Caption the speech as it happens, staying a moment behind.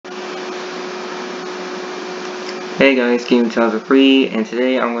Hey guys, Game Times are free, and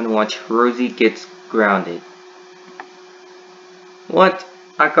today I'm going to watch Rosie Gets Grounded. What?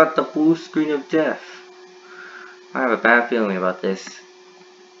 I got the blue screen of death. I have a bad feeling about this.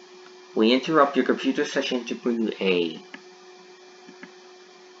 We interrupt your computer session to bring you a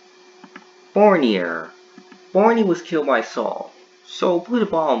Barney Error. Barney was killed by Saul, so put a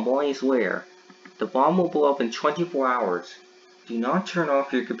bomb on Barney's lair. The bomb will blow up in 24 hours. Do not turn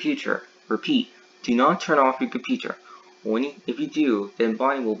off your computer. Repeat, do not turn off your computer. If you do, then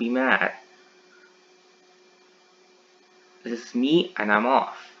Barney will be mad. This is me, and I'm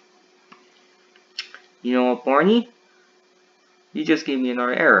off. You know what, Barney? You just gave me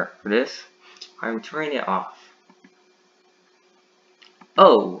another error for this. I'm turning it off.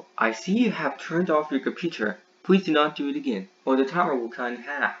 Oh, I see you have turned off your computer. Please do not do it again, or the timer will cut in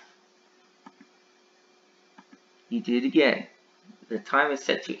half. You did it again. The time is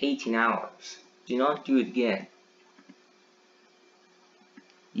set to 18 hours. Do not do it again.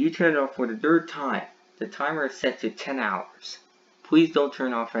 You turned it off for the third time. The timer is set to 10 hours. Please don't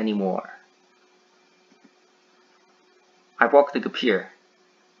turn off anymore. I broke the computer.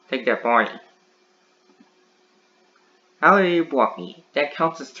 Take that, Barney. How did you block me? That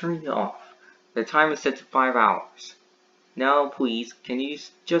counts as turning it off. The time is set to 5 hours. Now, please, can you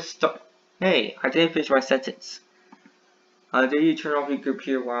just stop? Hey, I didn't finish my sentence. How dare you turn off your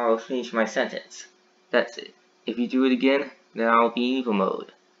computer while I was finishing my sentence? That's it. If you do it again, then I'll be in evil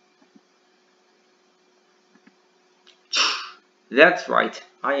mode. That's right.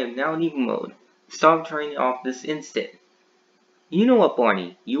 I am now in evil mode. Stop turning it off this instant. You know what,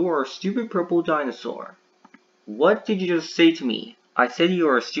 Barney? You are a stupid purple dinosaur. What did you just say to me? I said you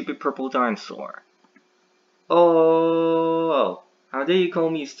are a stupid purple dinosaur. Oh, how dare you call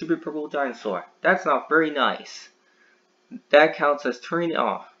me a stupid purple dinosaur? That's not very nice. That counts as turning it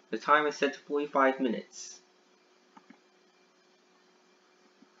off. The time is set to 45 minutes.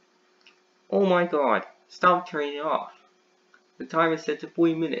 Oh my god, stop turning it off. The time is set to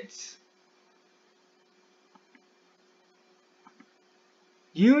 40 minutes.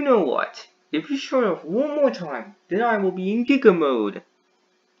 You know what? If you shut off one more time, then I will be in Giga mode.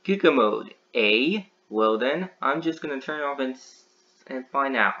 Giga mode, eh? Well then, I'm just gonna turn it off and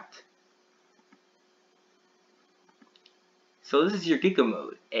find out. So this is your Giga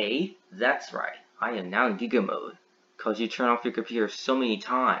mode, eh? That's right, I am now in Giga mode. Cause you turn off your computer so many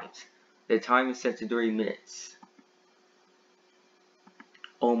times. The time is set to 30 minutes.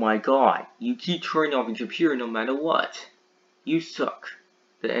 Oh my god, you keep turning off your computer no matter what. You suck.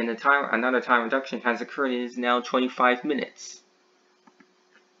 And another time reduction has occurred and is now 25 minutes.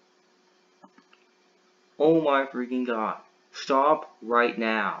 Oh my freaking god. Stop right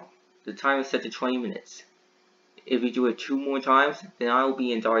now. The time is set to 20 minutes. If you do it 2 more times, then I will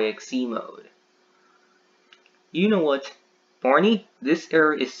be in DirectC mode. You know what, Barney? This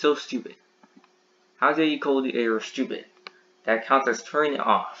error is so stupid. How dare you call the error stupid? That counts as turning it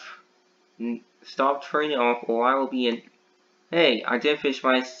off. Stop turning it off or I will be in... Hey, I didn't finish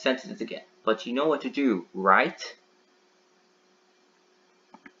my sentence again, but you know what to do, right?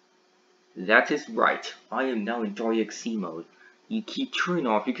 That is right. I am now in DirectC mode. You keep turning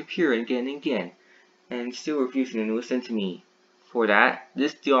off your computer again and again, and still refusing to listen to me. For that,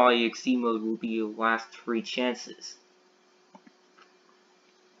 this DirectC mode will be your last 3 chances.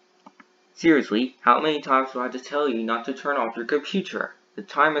 Seriously, how many times do I have to tell you not to turn off your computer? The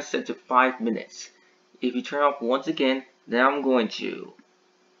timer is set to 5 minutes. If you turn off once again, then I'm going to.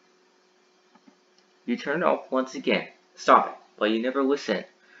 You turn it off once again. Stop it, but you never listen.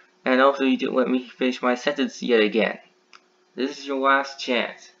 And also you didn't let me finish my sentence yet again. This is your last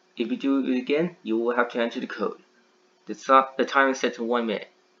chance. If you do it again, you will have to enter the code. The time is set to 1 minute.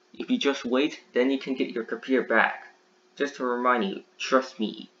 If you just wait, then you can get your computer back. Just to remind you, trust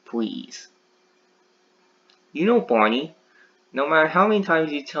me, please. You know, Barney, no matter how many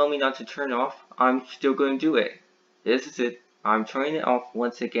times you tell me not to turn it off, I'm still going to do it. This is it. I'm turning it off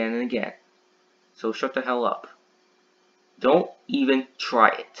once again and again. So shut the hell up. Don't even try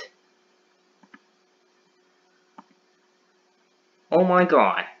it. Oh my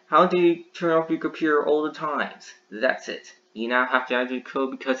god, how do you turn off your computer all the times? That's it. You now have to enter the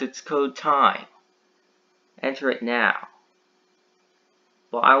code because it's code time. Enter it now.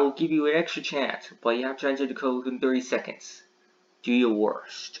 But I will give you an extra chance, but you have to enter the code within 30 seconds. Do your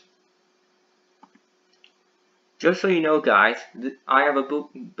worst. Just so you know, guys, I have a book,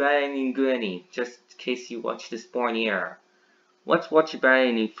 bad ending, good ending, just in case you watch this Barney Error. Let's watch the bad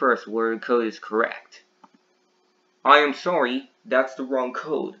ending first, where the code is correct. I am sorry, that's the wrong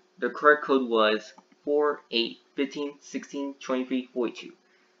code. The correct code was 4, 8, 15, 16, 23, 42.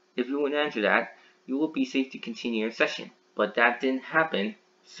 If you want to enter that, you will be safe to continue your session. But that didn't happen,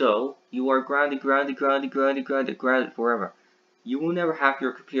 so you are grounded forever. You will never have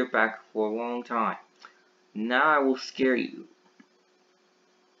your computer back for a long time. Now I will scare you.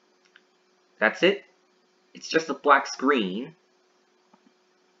 That's it? It's just a black screen.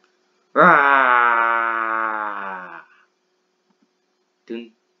 Rah!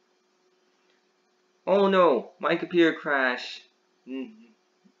 Dun. Oh no, my computer crashed.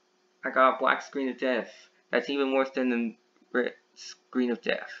 I got a black screen of death. That's even worse than the red screen of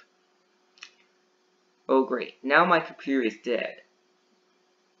death. Oh great, now my computer is dead.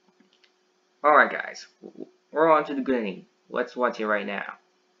 Alright guys, we're on to the beginning. Let's watch it right now.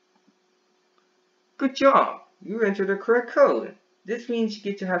 Good job! You entered the correct code. This means you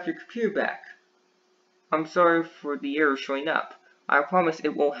get to have your computer back. I'm sorry for the error showing up. I promise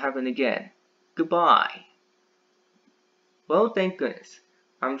it won't happen again. Goodbye. Well, thank goodness.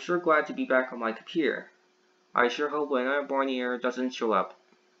 I'm sure glad to be back on my computer. I sure hope another Barney Error doesn't show up.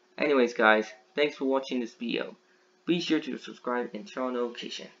 Anyways guys, thanks for watching this video. Be sure to subscribe and turn on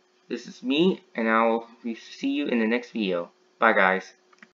notification. This is me, and I'll see you in the next video. Bye guys.